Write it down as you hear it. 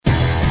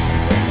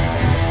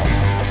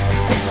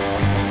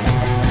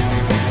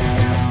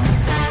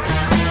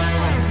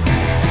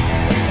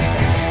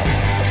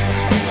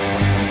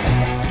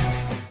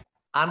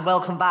And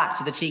welcome back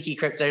to the Cheeky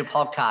Crypto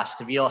Podcast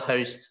with your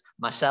hosts,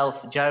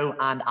 myself, Joe,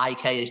 and IK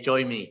has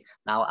joined me.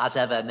 Now, as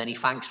ever, many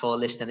thanks for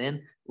listening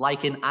in,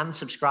 liking and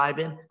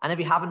subscribing. And if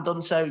you haven't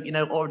done so,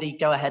 already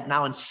go ahead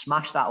now and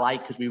smash that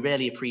like because we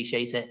really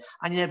appreciate it.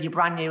 And, if you're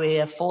brand new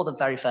here for the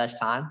very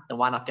first time, then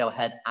why not go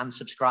ahead and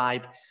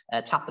subscribe,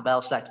 tap the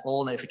bell, select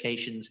all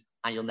notifications,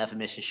 and you'll never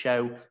miss a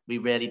show. We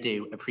really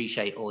do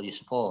appreciate all your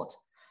support.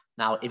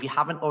 Now, if you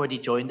haven't already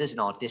joined us in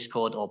our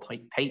Discord or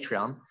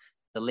Patreon,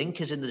 the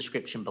link is in the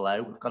description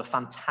below. We've got a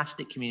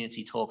fantastic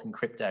community talking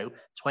crypto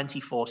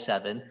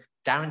 24/7.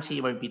 Guarantee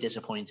you won't be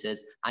disappointed.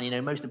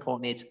 And, most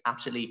importantly, it's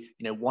absolutely,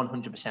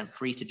 100%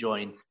 free to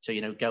join. So,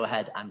 go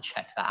ahead and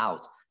check that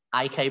out.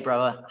 IK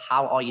Broer,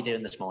 how are you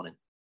doing this morning?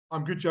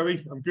 I'm good,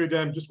 Joey. I'm good.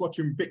 Just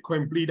watching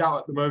Bitcoin bleed out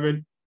at the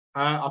moment.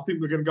 I think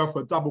we're going to go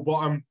for a double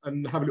bottom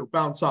and have a little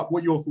bounce up.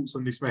 What are your thoughts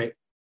on this, mate?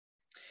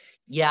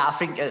 Yeah, I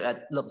think,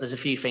 look, there's a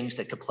few things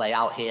that could play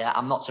out here.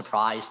 I'm not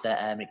surprised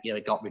that,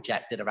 it got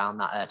rejected around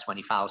that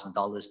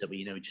 $20,000 that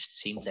we, just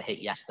seemed to hit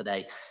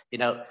yesterday.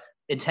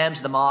 In terms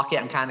of the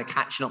market, I'm kind of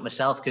catching up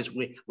myself because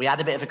we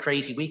had a bit of a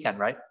crazy weekend,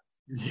 right?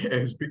 Yeah, it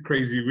was a bit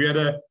crazy. We had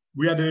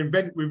an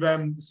event with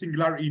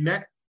Singularity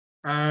Net.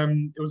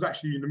 It was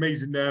actually an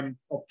amazing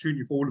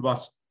opportunity for all of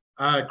us.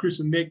 Chris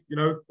and Nick,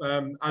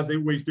 as they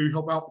always do,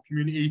 help out the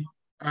community.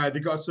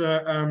 They got us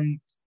an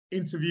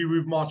interview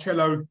with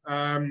Marcello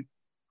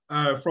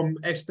from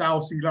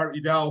SDAO,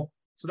 Singularity DAO.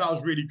 So that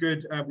was really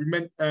good. We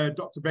met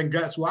Dr. Ben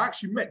Goertzel. I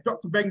actually met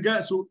Dr. Ben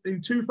Goertzel in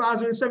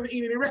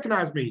 2017 and he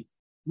recognized me.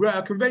 We were at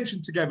a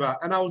convention together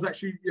and I was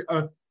actually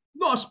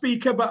not a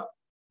speaker, but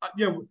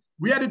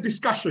we had a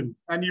discussion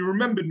and he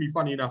remembered me,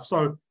 funny enough.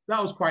 So that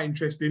was quite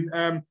interesting.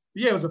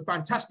 Yeah, it was a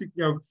fantastic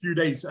few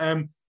days.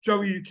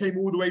 Joey came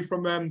all the way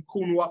from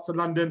Cornwall up to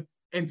London,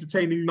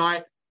 entertaining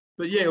night.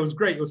 But yeah, it was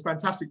great. It was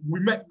fantastic. We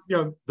met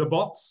the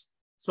bots.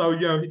 So,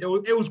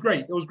 it was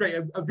great. It was great.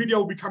 A video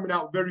will be coming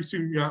out very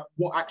soon,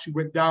 what actually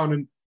went down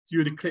and a few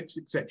of the clips,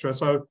 etc.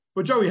 So,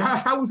 but Joey,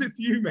 how was it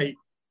for you, mate?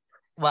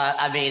 Well,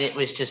 I mean, it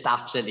was just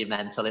absolutely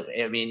mental.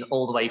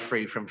 All the way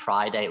through from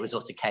Friday, it was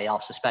utter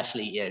chaos,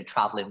 especially,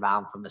 traveling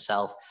around for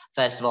myself.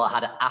 First of all, I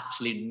had an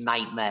absolute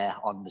nightmare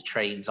on the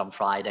trains on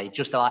Friday.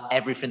 Just about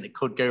everything that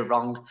could go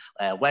wrong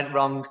went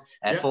wrong.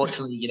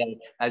 Fortunately,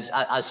 as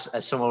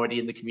some already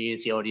in the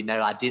community already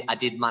know, I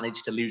did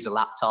manage to lose a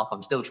laptop.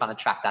 I'm still trying to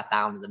track that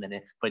down at the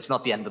minute, but it's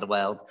not the end of the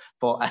world.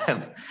 But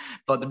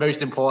the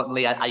most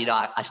importantly,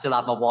 I still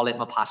have my wallet,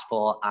 my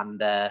passport, and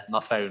my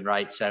phone,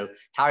 right? So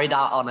carried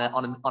out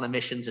on a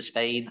mission to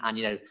Spain,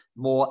 and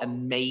more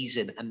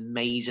amazing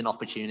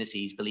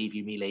opportunities, believe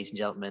you me, ladies and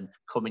gentlemen,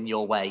 coming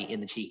your way in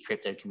the Cheeky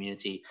Crypto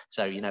community.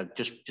 So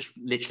just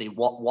literally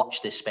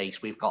watch this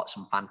space. We've got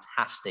some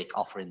fantastic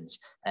offerings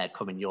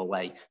coming your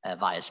way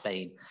via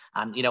Spain.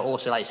 And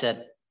also, like I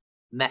said,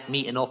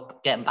 meeting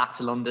up, getting back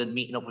to London,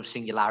 meeting up with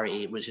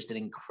Singularity, it was just an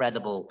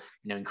incredible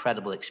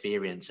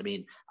experience. I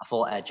mean, I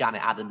thought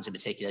Janet Adams in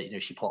particular,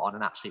 she put on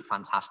an absolute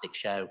fantastic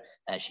show.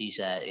 She's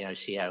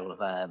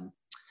CEO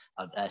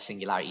of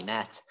Singularity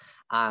Net.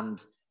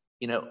 And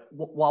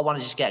what I want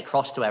to just get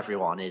across to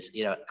everyone is,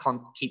 I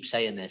can't keep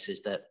saying this,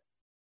 is that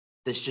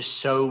there's just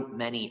so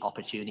many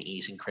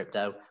opportunities in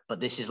crypto, but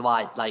this is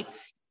why, like,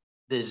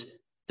 there's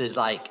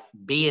like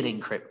being in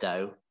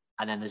crypto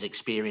and then there's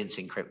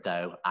experiencing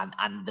crypto,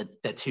 and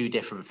they're two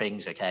different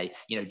things. Okay,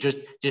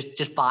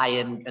 just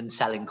buying and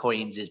selling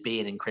coins is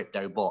being in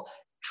crypto, but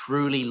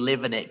truly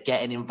living it,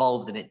 getting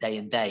involved in it day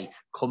and day,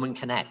 come and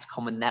connect,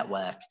 come and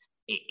network.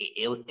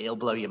 It'll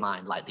blow your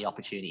mind, like the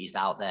opportunities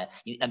out there.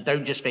 And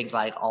don't just think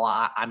like,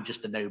 oh, I'm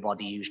just a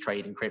nobody who's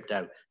trading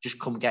crypto. Just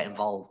come get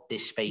involved.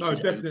 This space is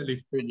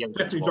definitely,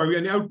 Joey,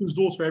 and it opens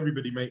doors for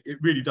everybody, mate. It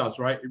really does,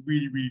 right? It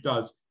really, really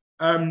does.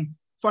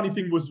 Funny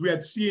thing was we had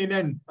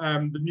CNN,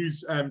 the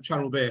news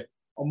channel there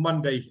on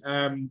Monday.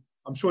 I'm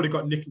sure they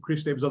got Nick and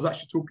Chris there, because I was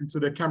actually talking to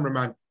the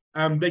cameraman.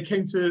 They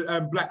came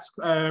to Black's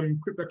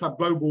Crypto Club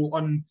Global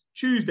on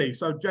Tuesday.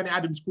 So Janet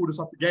Adams called us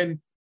up again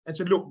and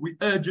said, look, we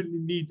urgently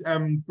need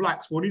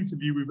Blacks for an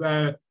interview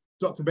with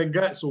Dr. Ben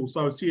Goertzel.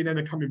 So CNN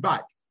are coming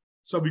back.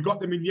 So we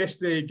got them in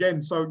yesterday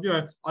again. So,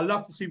 I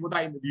love to see what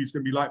that interview is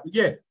going to be like. But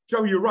yeah,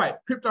 Joey, you're right.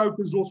 Crypto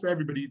opens doors for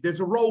everybody.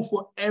 There's a role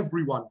for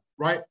everyone,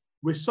 right?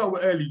 We're so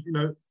early,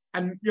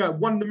 and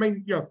one of the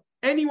main,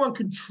 anyone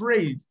can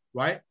trade,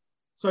 right?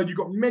 So you've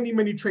got many,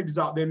 many traders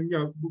out there.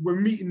 And, we're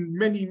meeting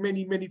many,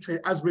 many, many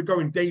traders as we're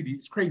going daily.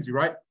 It's crazy,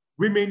 right?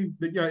 Women,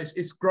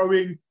 it's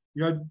growing,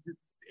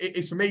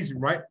 it's amazing,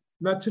 right?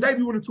 Now, today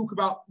we want to talk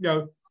about,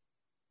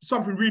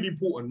 something really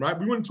important, right?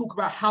 We want to talk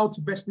about how to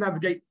best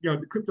navigate,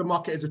 the crypto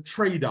market as a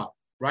trader,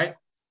 right?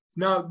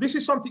 Now, this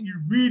is something you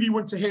really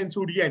want to hear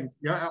until the end.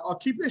 I'll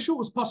keep it as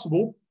short as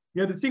possible.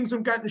 The things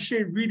I'm going to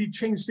share really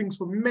change things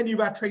for many of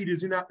our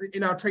traders in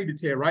our trader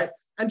tier, right?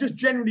 And just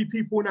generally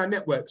people in our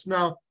networks.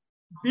 Now,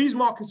 these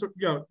markets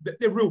are,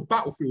 they're real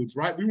battlefields,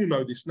 right? We all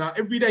know this. Now,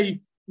 every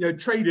day,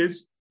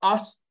 traders,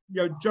 us,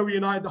 Joey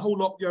and I, the whole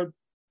lot,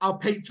 our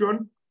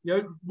Patreon,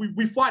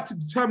 we fight to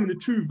determine the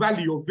true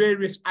value of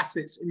various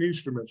assets and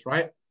instruments,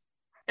 right?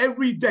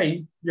 every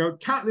day,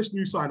 countless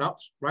new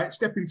signups, right,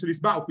 step into this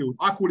battlefield.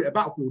 I call it a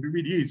battlefield. It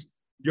really is.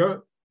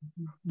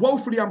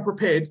 Woefully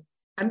unprepared,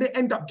 and they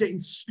end up getting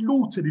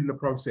slaughtered in the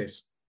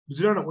process because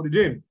they don't know what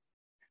they're doing.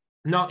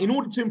 Now, in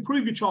order to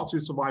improve your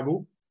chances of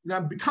survival,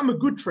 become a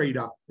good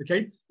trader, okay?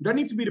 You don't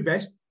need to be the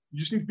best. You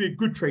just need to be a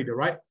good trader,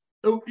 right?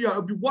 It'll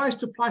be wise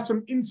to apply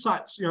some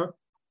insights,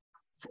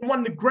 from one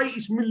of the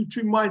greatest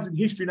military minds in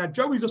history. Now,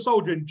 Joey's a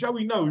soldier, and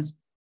Joey knows,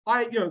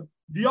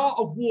 The Art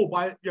of War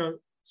by,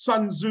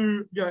 Sun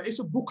Tzu, it's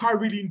a book I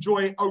really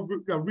enjoy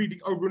reading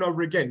over and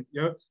over again.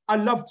 I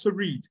love to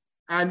read,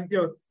 and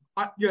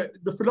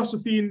the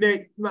philosophy in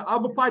there.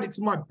 I've applied it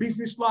to my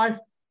business life,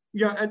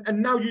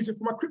 and now use it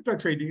for my crypto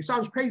trading. It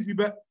sounds crazy,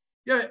 but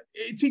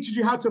it teaches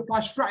you how to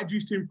apply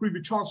strategies to improve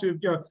your chances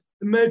of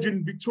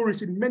emerging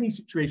victorious in many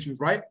situations.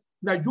 Right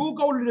now, your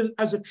goal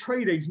as a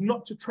trader is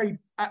not to trade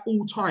at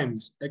all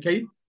times.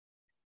 Okay,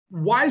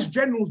 wise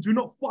generals do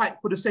not fight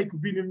for the sake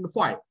of being in the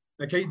fight.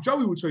 Okay,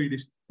 Joey will tell you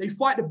this. They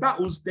fight the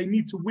battles they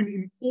need to win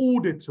in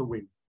order to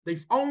win. They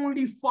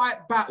only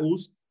fight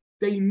battles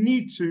they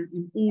need to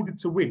in order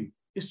to win.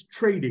 It's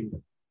trading.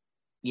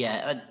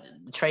 Yeah,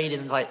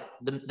 trading is like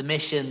the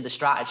mission, the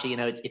strategy.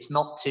 It's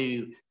not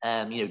to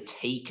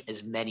take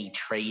as many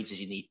trades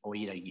as you need, or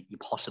you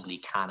possibly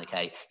can.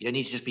 Okay, you don't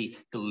need to just be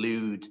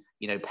glued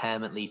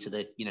permanently to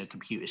the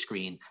computer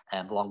screen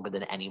longer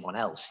than anyone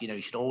else.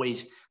 You should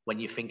always, when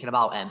you're thinking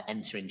about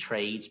entering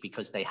trades,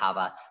 because they have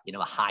a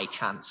high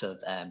chance of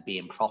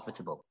being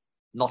profitable,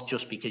 not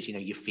just because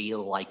you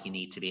feel like you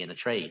need to be in a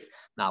trade.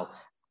 Now,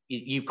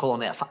 you've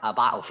called it a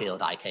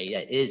battlefield, IK. Yeah,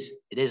 it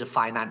is a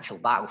financial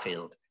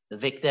battlefield. The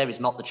victor is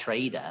not the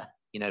trader,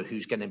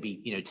 who's going to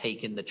be,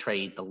 taking the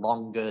trade the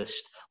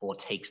longest or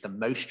takes the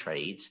most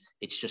trades.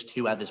 It's just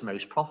whoever's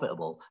most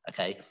profitable.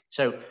 Okay.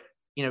 So,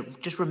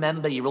 just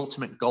remember your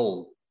ultimate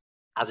goal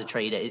as a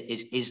trader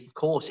is of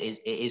course, it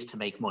is to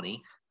make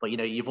money. But,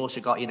 you've also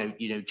got,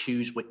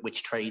 choose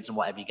which trades and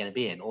whatever you're going to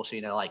be in. Also,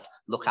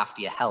 look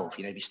after your health.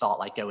 If you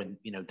start going,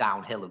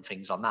 downhill and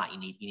things on that, you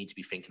need to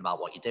be thinking about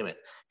what you're doing,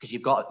 because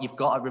you've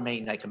got to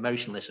remain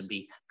emotionless and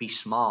be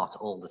smart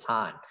all the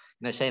time.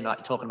 Saying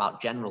talking about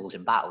generals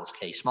in battles,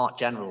 okay, smart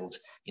generals,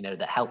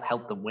 that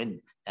help them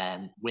win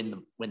and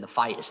win the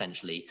fight.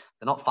 Essentially,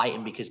 they're not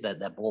fighting because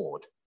they're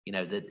bored.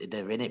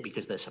 They're in it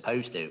because they're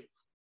supposed to.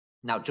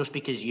 Now, just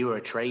because you're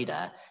a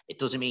trader, it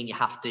doesn't mean you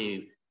have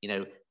to,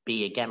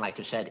 be, again, like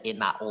I said, in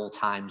that all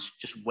times.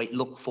 Just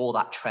look for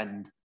that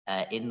trend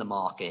in the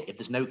market. If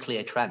there's no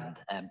clear trend,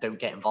 don't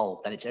get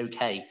involved. Then it's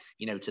okay,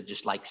 to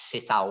just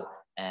sit out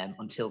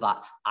until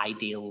that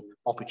ideal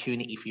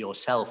opportunity for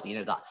yourself,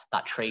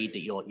 that trade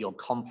that you're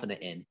confident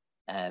in.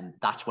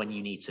 That's when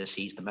you need to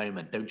seize the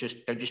moment. Don't just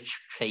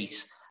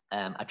chase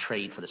a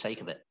trade for the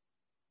sake of it.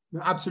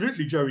 No,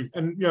 absolutely, Joey.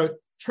 And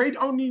trade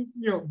only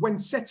when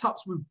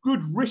setups with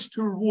good risk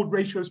to reward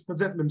ratios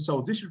present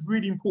themselves. This is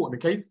really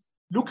important. Okay,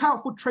 look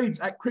out for trades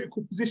at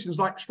critical positions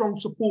like strong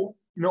support,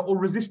 or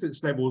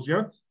resistance levels.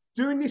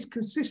 Doing this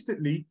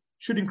consistently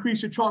should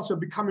increase your chance of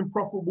becoming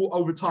profitable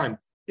over time.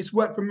 It's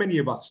worked for many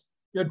of us.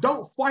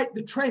 Don't fight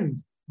the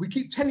trend. We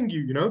keep telling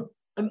you,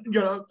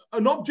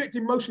 an object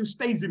in motion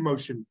stays in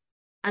motion,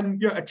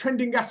 and a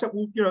trending asset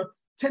will,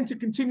 tend to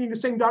continue in the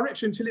same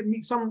direction until it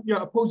meets some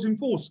opposing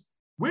force.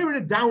 We're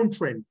in a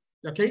downtrend.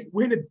 Okay,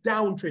 we're in a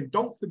downtrend.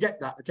 Don't forget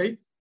that. Okay,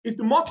 if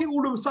the market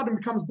all of a sudden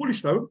becomes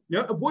bullish, though,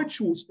 avoid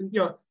shorts,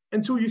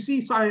 until you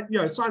see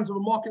signs of a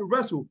market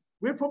reversal.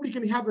 We're probably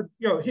going to have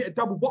hit a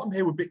double bottom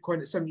here with Bitcoin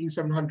at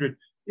 17,700.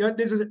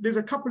 There's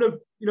a couple of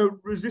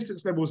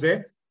resistance levels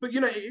there. But,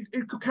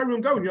 it could carry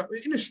on going.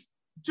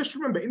 Just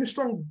remember, in a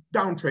strong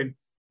downtrend,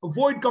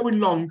 avoid going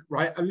long,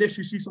 right, unless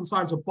you see some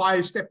signs of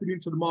buyers stepping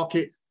into the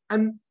market.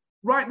 And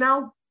right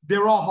now,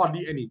 there are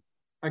hardly any,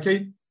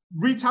 okay?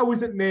 Retail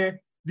isn't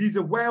there. These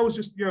are whales,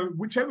 just,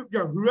 whichever,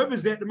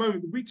 whoever's there at the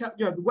moment, the retail,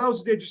 the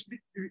whales, they're just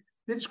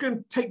going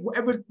to take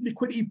whatever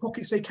liquidity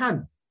pockets they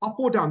can, up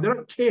or down. They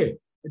don't care.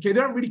 Okay,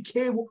 they don't really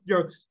care what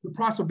the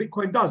price of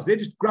Bitcoin does. They're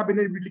just grabbing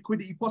every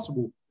liquidity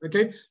possible.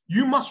 Okay,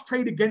 you must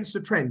trade against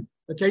the trend.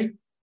 Okay,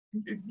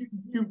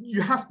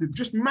 you have to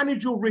just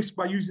manage your risk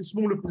by using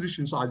smaller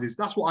position sizes.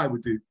 That's what I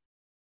would do.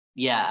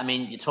 Yeah, I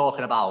mean, you're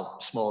talking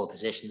about smaller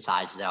position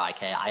sizes there.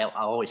 Okay, I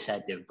always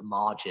said the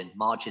margin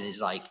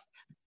is like,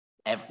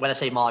 when I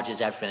say margin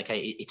is everything, okay,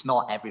 it's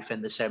not everything.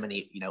 There's so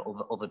many,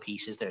 other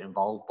pieces that are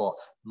involved, but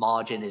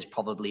margin is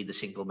probably the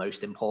single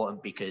most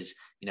important, because,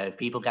 if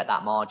people get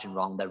that margin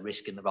wrong, they're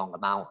risking the wrong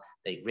amount.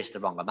 They risk the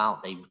wrong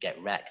amount, they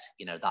get wrecked.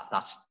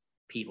 That's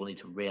people need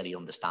to really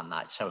understand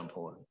that. It's so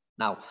important.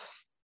 Now,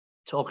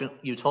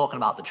 you're talking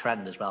about the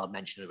trend as well. I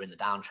mentioned we're in the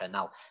downtrend.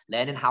 Now,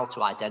 learning how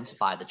to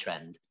identify the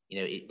trend,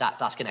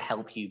 that's going to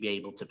help you be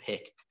able to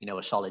pick,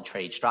 a solid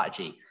trade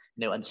strategy.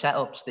 And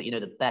setups that,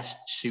 the best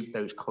suit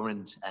those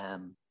current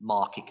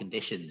market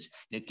conditions.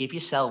 Give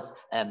yourself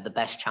the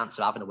best chance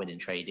of having a winning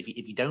trade. If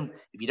you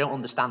don't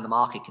understand the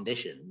market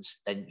conditions,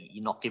 then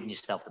you're not giving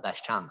yourself the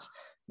best chance.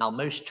 Now,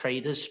 most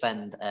traders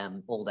spend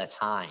all their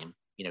time,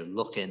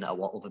 looking at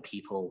what other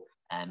people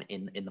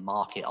in the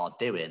market are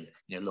doing,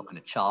 looking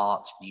at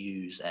charts,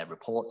 news,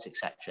 reports,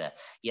 etc.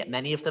 Yet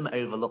many of them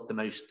overlook the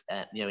most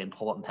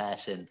important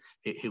person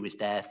who is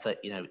there for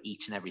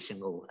each and every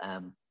single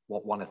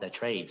one of their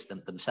trades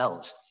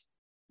themselves.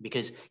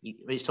 Because you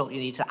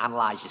need to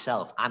analyze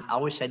yourself. And I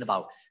always saying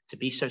about, to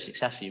be so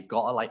successful, you've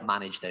got to like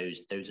manage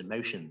those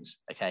emotions,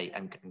 okay,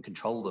 and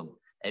control them.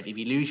 If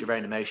you lose your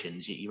own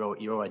emotions,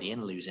 you're already in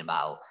a losing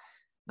battle.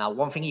 Now,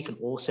 one thing you can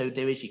also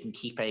do is you can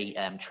keep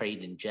a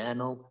trading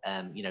journal.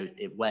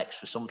 It works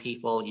for some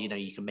people.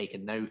 You can make a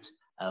note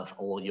of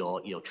all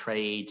your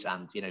trades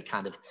and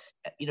kind of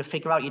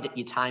figure out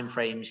your time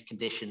frames,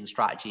 conditions,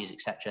 strategies,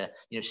 etc.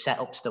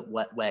 Setups that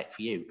work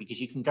for you,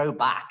 because you can go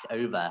back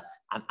over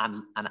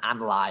and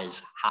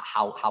analyze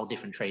how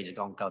different trades have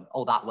gone.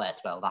 Oh, that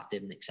worked well, that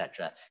didn't,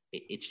 etc.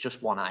 It's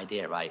just one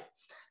idea, right?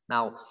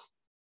 Now,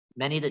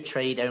 many that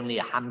trade only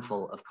a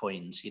handful of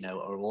coins,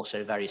 are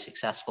also very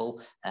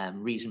successful.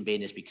 Reason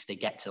being is because they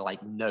get to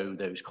like know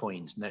those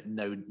coins,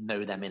 know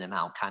them in and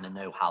out, kind of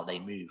know how they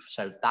move.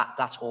 So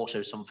that's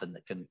also something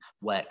that can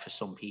work for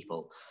some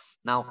people.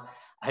 Now,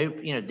 I hope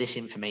this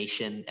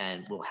information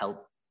will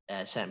help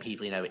certain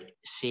people,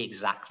 see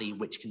exactly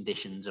which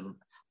conditions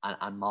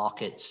and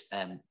markets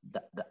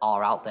that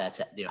are out there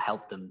to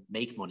help them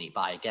make money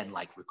by, again,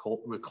 like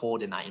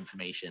recording that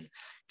information,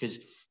 because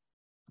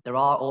there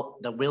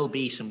will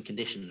be some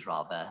conditions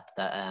rather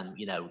that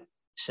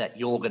set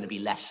you're going to be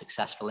less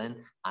successful in,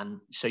 and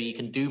so you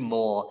can do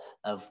more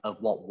of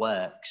what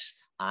works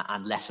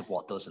and less of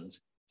what doesn't.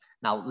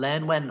 Now,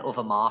 learn when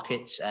other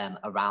markets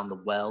around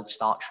the world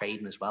start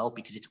trading as well,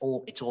 because it's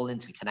all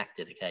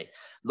interconnected. Okay,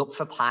 look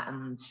for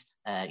patterns.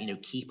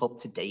 Keep up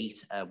to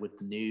date with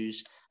the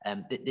news.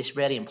 This is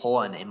really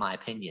important, in my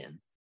opinion,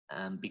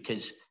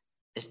 because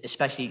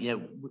especially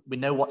we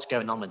know what's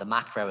going on with the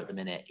macro at the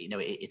minute.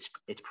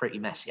 It's pretty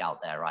messy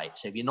out there, right?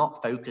 So if you're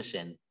not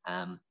focusing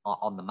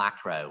on the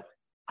macro,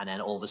 and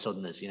then all of a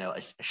sudden there's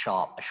a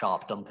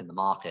sharp dump in the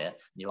market, and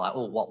you're like,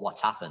 oh,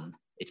 what's happened?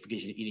 It's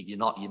because you're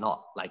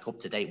not like up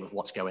to date with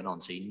what's going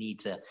on. So you need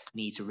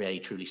to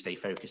really truly stay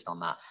focused on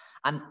that.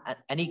 And at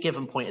any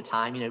given point of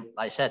time, like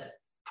I said,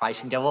 price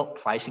can go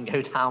up, price can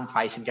go down,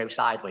 price can go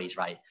sideways,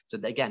 right? So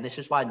again, this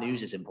is why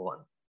news is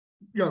important.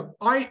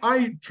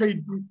 I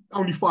trade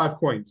only 5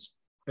 coins.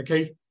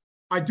 Okay,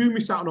 I do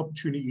miss out on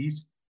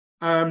opportunities,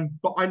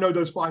 but I know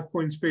those 5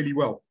 coins fairly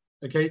well.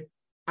 Okay,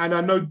 and I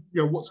know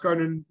what's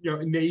going on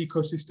in their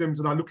ecosystems,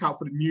 and I look out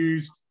for the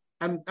news,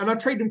 and I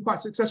trade them quite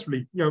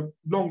successfully.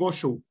 Long or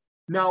short.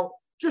 Now,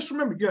 just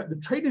remember, the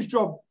trader's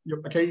job,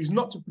 okay, is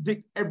not to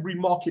predict every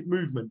market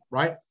movement,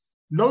 right?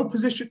 No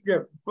position,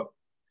 but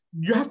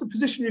you have to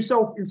position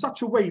yourself in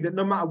such a way that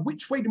no matter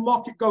which way the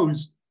market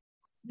goes,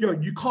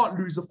 you can't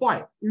lose the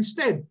fight.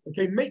 Instead,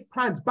 okay, make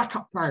plans,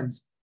 backup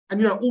plans,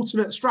 and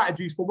alternate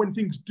strategies for when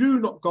things do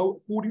not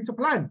go according to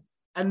plan.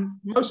 And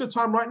most of the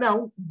time right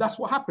now, that's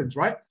what happens,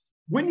 right?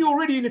 When you're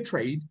already in a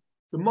trade,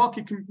 the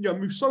market can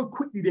move so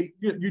quickly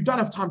that you don't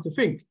have time to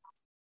think.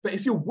 But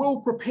if you're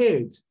well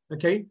prepared,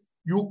 okay,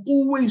 you'll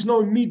always know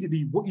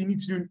immediately what you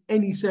need to do in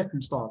any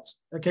circumstance,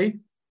 okay?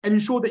 And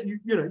ensure that you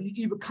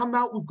either come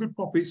out with good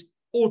profits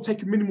or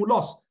take a minimal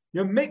loss.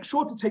 Make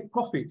sure to take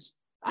profits.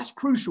 That's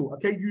crucial,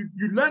 okay?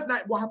 You learned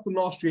that what happened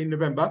last year in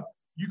November.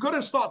 You got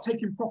to start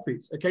taking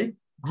profits, okay?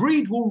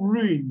 Greed will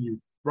ruin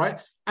you, right?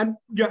 And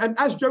and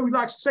as Joey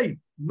likes to say,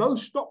 no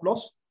stop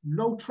loss,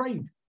 no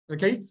trade,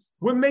 okay?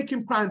 We're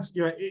making plans.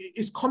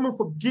 It's common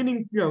for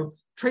beginning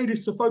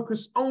traders to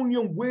focus only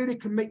on where they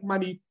can make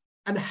money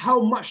and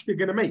how much they're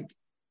going to make.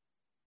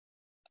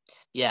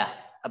 Yeah,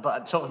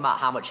 but talking about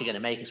how much you're going to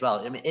make as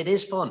well. I mean, it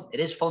is fun. It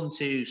is fun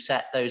to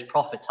set those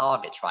profit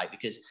targets, right?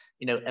 Because,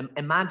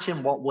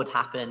 imagine what would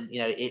happen,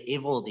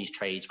 if all these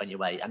trades went your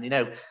way.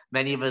 And,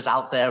 many of us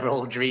out there are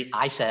all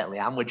I certainly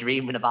am. We're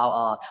dreaming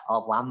about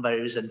our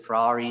Lambos and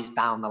Ferraris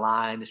down the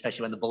line,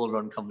 especially when the bull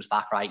run comes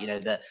back, right?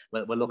 That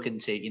we're looking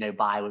to,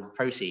 buy with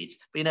proceeds.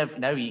 But you never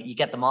know, you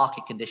get the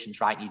market conditions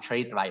right, you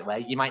trade the right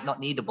way. You might not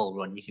need a bull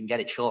run. You can get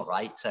it short,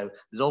 right? So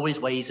there's always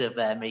ways of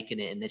making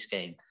it in this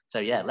game. So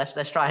yeah,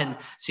 let's try and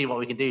see what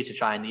we can do to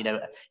try and,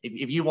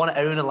 if you want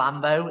to own a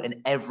Lambo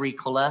in every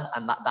color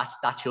and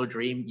that's your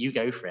dream, you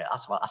go for it.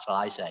 That's what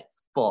I say.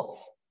 But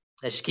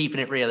let's just keeping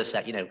it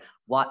realistic. The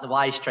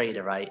wise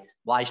trader, right?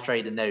 Wise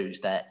trader knows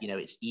that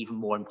it's even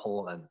more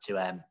important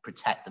to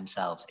protect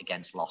themselves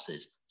against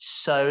losses.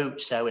 So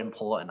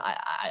important.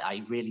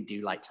 I really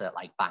do like to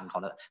bank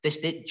on it.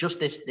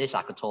 This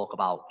I could talk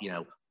about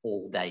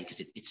all day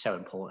because it's so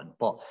important.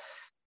 But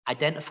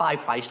identify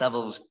price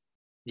levels,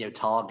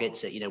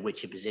 targets at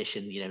which your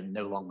position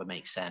no longer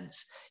makes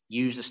sense.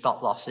 Use the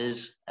stop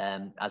losses,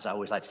 as I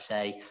always like to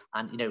say,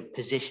 and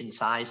position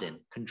sizing.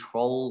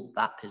 Control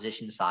that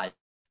position size,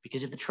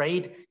 because if the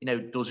trade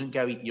doesn't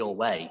go your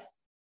way,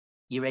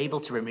 you're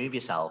able to remove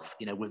yourself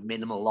with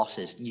minimal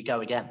losses, and you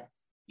go again.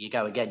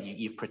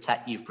 You've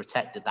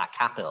protected that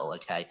capital.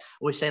 Okay, I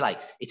always say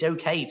it's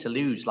okay to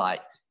lose.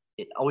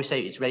 Always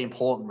say it's really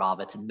important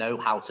rather to know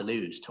how to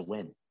lose to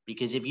win.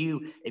 Because if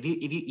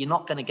you're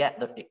not going to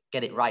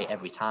get it right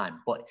every time,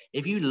 but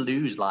if you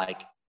lose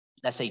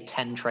let's say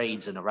 10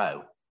 trades in a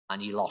row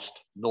and you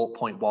lost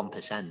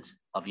 0.1%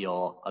 of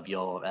your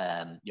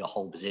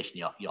whole position,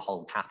 your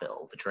whole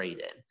capital for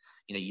trading,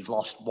 you know, you've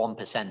lost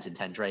 1% in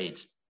 10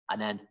 trades. And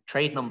then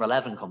trade number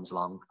 11 comes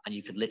along and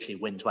you could literally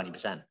win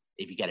 20%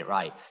 if you get it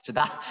right.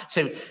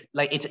 So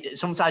like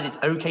sometimes it's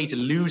okay to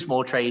lose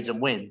more trades and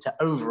win to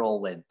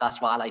overall win.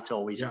 That's what I like to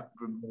always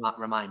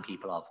remind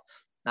people of.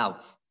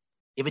 Now,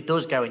 if it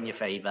does go in your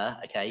favor,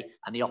 okay,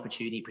 and the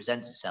opportunity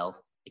presents itself,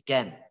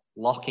 again,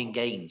 lock in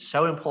gains.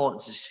 So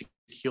important to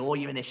secure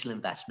your initial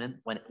investment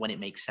when it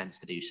makes sense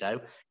to do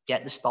so.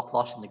 Get the stop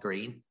loss in the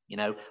green. You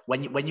know,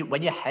 when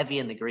you're heavy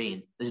in the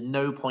green, there's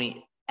no point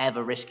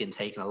ever risking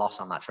taking a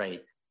loss on that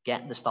trade.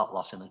 Get the stop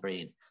loss in the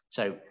green.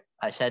 So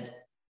I said,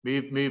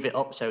 move it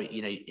up so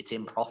you know it's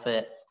in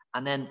profit,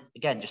 and then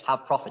again just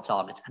have profit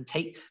targets and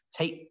take.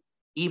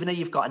 Even though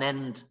you've got an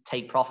end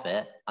take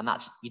profit, and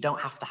that's, you don't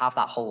have to have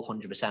that whole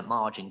 100%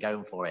 margin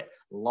going for it.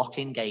 Lock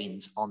in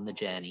gains on the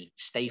journey.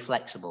 Stay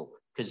flexible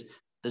because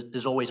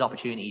there's always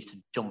opportunities to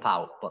jump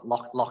out, but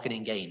locking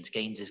in gains.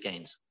 Gains is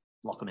gains.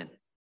 Lock them in.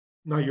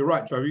 No, you're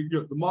right, Joe.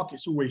 Look, the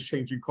market's always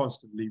changing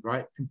constantly,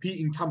 right?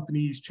 Competing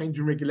companies,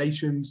 changing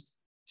regulations,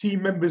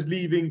 team members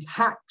leaving,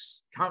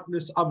 hacks,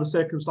 countless other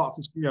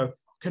circumstances, you know,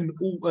 can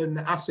alter an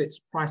asset's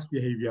price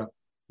behavior.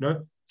 You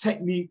know,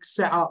 techniques,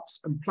 setups,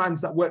 and plans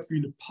that work for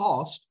you in the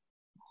past,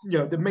 you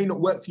know, they may not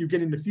work for you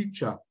again in the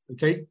future.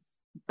 Okay,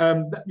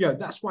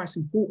 that's why it's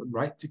important,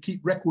 right, to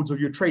keep records of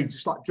your trades.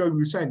 Just like Joe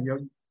was saying, you know,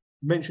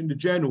 mentioned the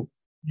journal.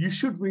 You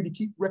should really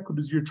keep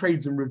records of your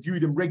trades and review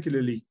them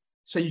regularly,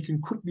 so you can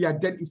quickly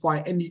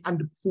identify any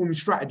underperforming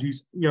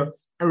strategies, you know,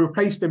 and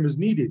replace them as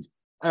needed.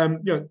 You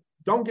know,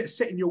 don't get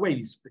set in your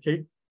ways.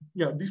 Okay,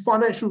 you know, the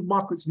financial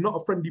market's not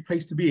a friendly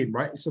place to be in,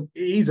 right? It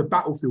is a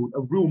battlefield,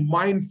 a real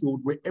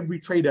minefield where every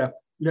trader,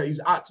 you know,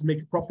 is out to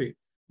make a profit.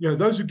 You know,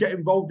 those who get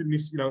involved in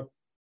this, you know,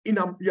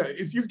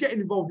 if you're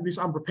getting involved in this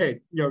unprepared,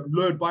 you know,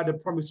 lured by the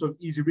promise of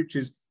easy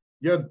riches,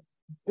 you're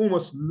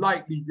almost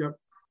likely you're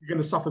going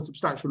to suffer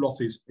substantial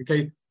losses.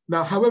 Okay.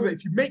 Now, however,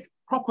 if you make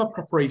proper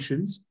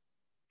preparations,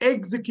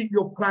 execute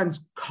your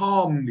plans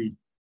calmly.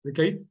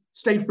 Okay,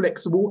 stay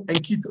flexible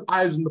and keep your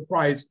eyes on the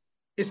prize.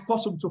 It's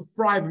possible to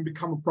thrive and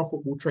become a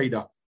profitable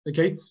trader.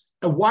 Okay,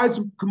 a wise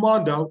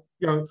commander,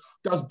 you know,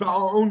 does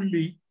battle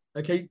only.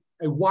 Okay.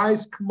 A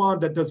wise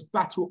commander does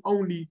battle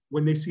only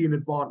when they see an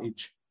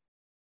advantage.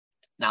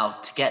 Now,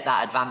 to get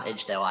that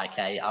advantage, though, IK,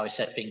 I always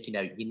think, you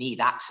know, you need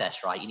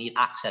access, right? You need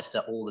access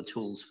to all the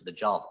tools for the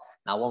job.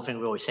 Now, one thing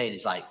we always say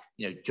is like,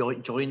 you know,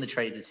 join the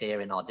traders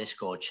here in our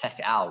Discord, check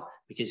it out,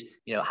 because,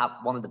 you know,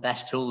 one of the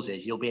best tools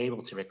is you'll be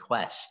able to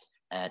request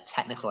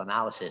technical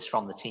analysis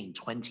from the team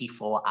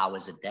 24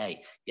 hours a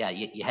day. Yeah,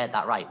 you heard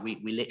that right. We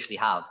literally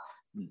have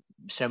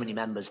so many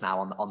members now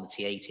on the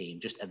TA team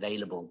just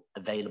available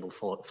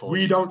for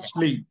we don't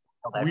sleep.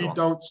 We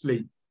don't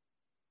sleep.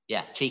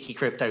 Yeah, Cheeky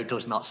Crypto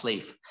does not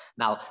sleep.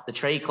 Now, the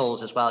trade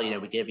calls as well, you know,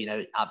 we give, you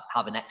know,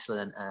 have an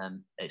excellent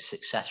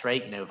success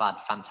rate. You know, we've had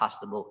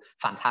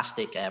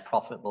fantastic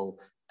profitable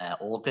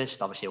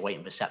August. Obviously, we're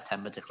waiting for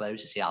September to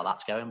close to see how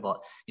that's going.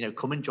 But, you know,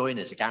 come and join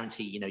us. I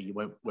guarantee, you know, you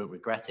won't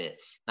regret it.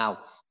 Now,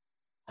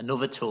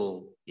 another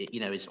tool,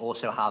 you know, is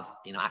also have,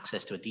 you know,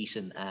 access to a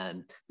decent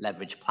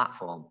leverage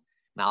platform.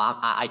 Now,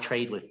 I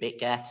trade with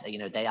BitGet. You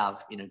know, they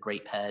have, you know,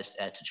 great pairs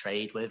to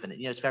trade with, and,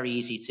 you know, it's very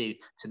easy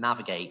to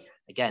navigate.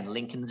 Again,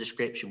 link in the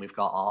description. We've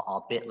got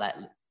our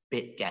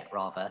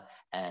BitGet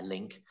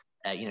link.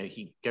 You know,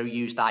 you go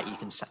use that. You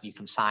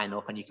can sign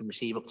up and you can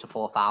receive up to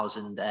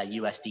 4,000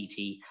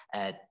 USDT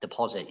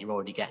deposit. You're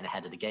already getting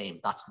ahead of the game.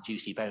 That's the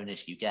juicy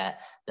bonus you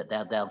get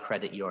that they'll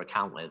credit your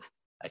account with.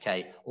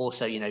 Okay.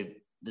 Also, you know,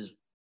 there's,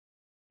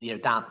 you know,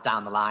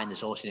 down the line,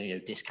 there's also, you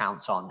know,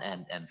 discounts on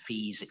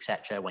fees,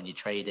 etc. when you're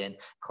trading.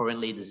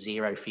 Currently, there's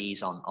 0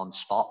 fees on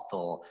spot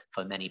for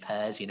many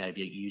pairs, you know, if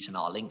you're using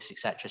our links,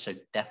 etc. So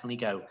definitely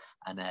go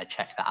and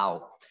check that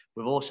out.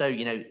 We've also,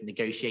 you know,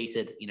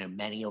 negotiated, you know,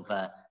 many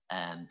other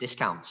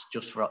discounts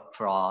just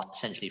for our,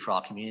 essentially for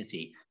our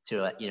community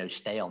to, you know,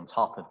 stay on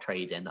top of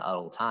trading at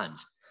all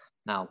times.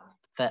 Now,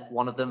 for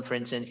one of them, for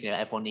instance, you know,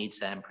 everyone needs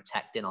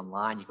protecting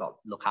online. You've got to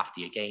look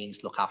after your gains,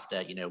 look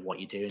after, you know, what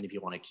you're doing if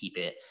you want to keep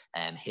it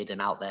hidden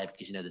out there,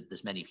 because, you know,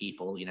 there's many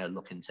people, you know,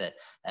 looking to,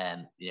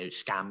 you know,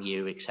 scam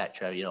you,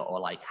 etc., you know, or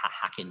like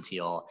hack into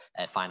your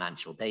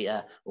financial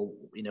data. Or,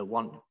 you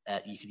know,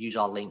 you could use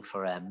our link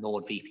for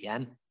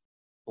NordVPN.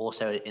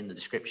 Also in the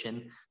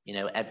description. You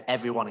know,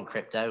 everyone in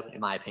crypto, in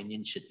my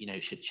opinion, should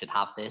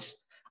have this.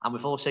 And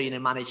we've also, you know,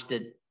 managed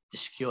to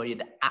secure you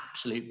the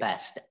absolute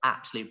best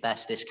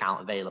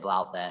discount available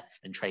out there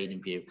in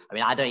TradingView. I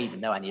mean, I don't even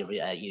know any of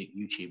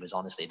YouTubers,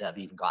 honestly, that have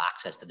even got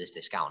access to this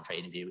discount on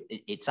TradingView.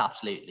 It's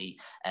absolutely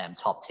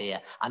top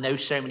tier. I know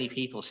so many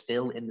people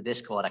still in the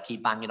Discord, I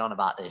keep banging on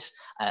about this.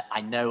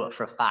 I know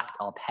for a fact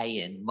are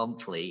paying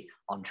monthly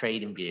on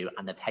TradingView,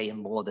 and they're paying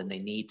more than they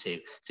need to.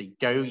 So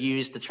go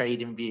use the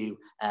TradingView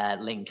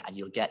link and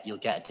you'll get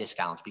a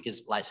discount,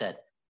 because like I said,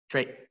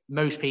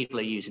 most people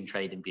are using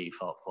TradingView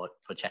for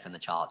checking the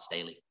charts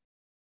daily.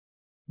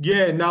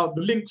 Yeah, now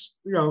the links,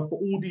 you know, for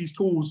all these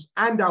tools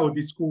and our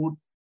Discord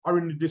are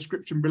in the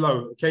description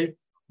below, okay?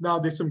 Now,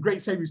 there's some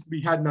great savings to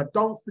be had. Now,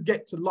 don't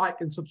forget to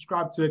like and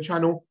subscribe to the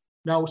channel.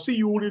 Now, we'll see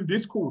you all in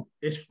Discord.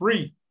 It's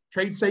free.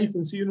 Trade safe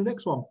and see you in the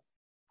next one.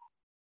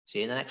 See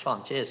you in the next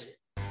one. Cheers.